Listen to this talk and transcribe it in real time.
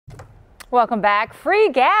Welcome back. Free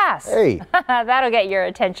gas. Hey. That'll get your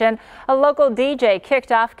attention. A local DJ kicked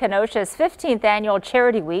off Kenosha's 15th annual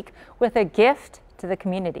Charity Week with a gift to the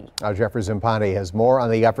community. Jeffrey Zampante has more on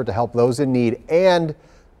the effort to help those in need and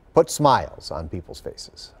put smiles on people's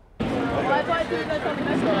faces.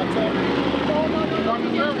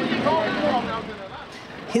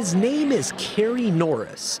 His name is Carey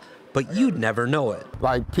Norris, but you'd never know it.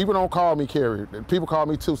 Like, people don't call me Carey. People call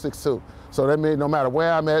me 262. So that means no matter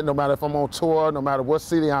where I'm at, no matter if I'm on tour, no matter what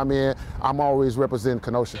city I'm in, I'm always representing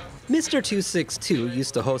Kenosha. Mr. 262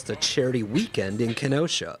 used to host a charity weekend in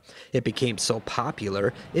Kenosha. It became so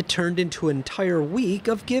popular, it turned into an entire week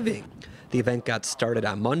of giving. The event got started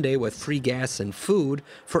on Monday with free gas and food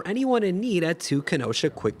for anyone in need at 2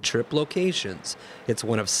 Kenosha Kwik Trip locations. It's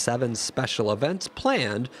one of 7 special events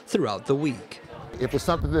planned throughout the week. If it's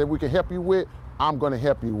something that we can help you with, I'm going to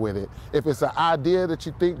help you with it. If it's an idea that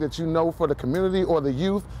you think that you know for the community or the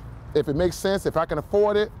youth, if it makes sense, if I can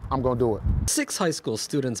afford it, I'm going to do it. 6 high school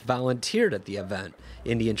students volunteered at the event.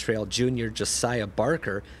 Indian Trail Junior Josiah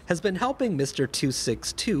Barker has been helping Mr.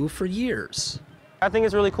 262 for years. I think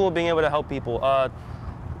it's really cool being able to help people.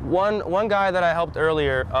 One guy that I helped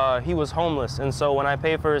earlier, he was homeless, and so when I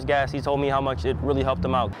paid for his gas, he told me how much it really helped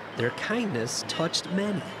him out. Their kindness touched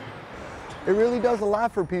many. It really does a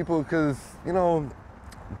lot for people because, you know,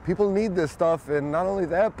 people need this stuff, and not only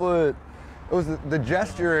that, but it was the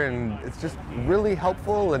gesture, and it's just really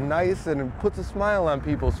helpful and nice, and it puts a smile on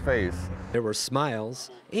people's face. There were smiles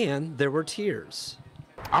and there were tears.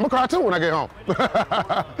 I'm gonna cry too when I get home.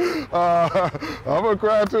 I'm gonna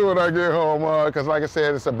cry too when I get home because, like I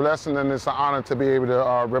said, it's a blessing and it's an honor to be able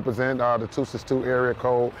to represent the 262 area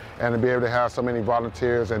code and to be able to have so many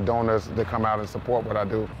volunteers and donors that come out and support what I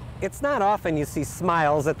do. It's not often you see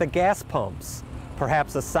smiles at the gas pumps,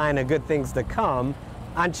 perhaps a sign of good things to come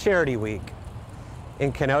on Charity Week.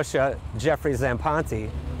 In Kenosha, Jeffrey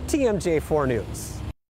Zampante, TMJ4 News.